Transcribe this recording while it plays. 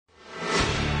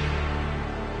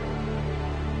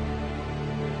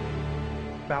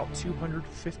about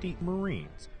 250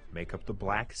 Marines make up the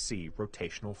Black Sea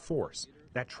Rotational Force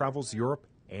that travels Europe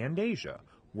and Asia,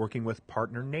 working with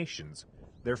partner nations.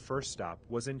 Their first stop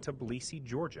was in Tbilisi,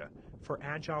 Georgia, for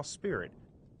Agile Spirit,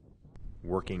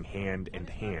 working hand in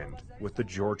hand with the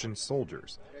Georgian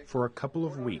soldiers for a couple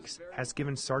of weeks has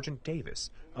given Sergeant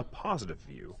Davis a positive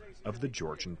view of the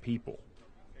Georgian people.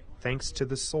 Thanks to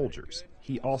the soldiers,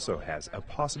 he also has a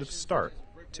positive start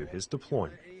to his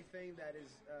deployment.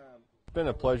 It's been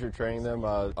a pleasure training them.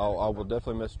 I will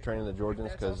definitely miss training the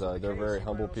Georgians because they're very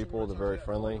humble people, they're very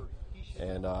friendly,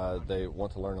 and they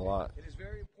want to learn a lot.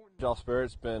 Agile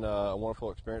Spirit's been a wonderful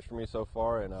experience for me so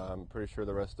far, and I'm pretty sure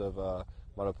the rest of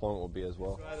my deployment will be as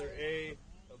well.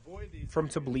 From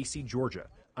Tbilisi, Georgia,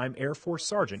 I'm Air Force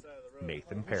Sergeant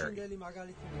Nathan Parry.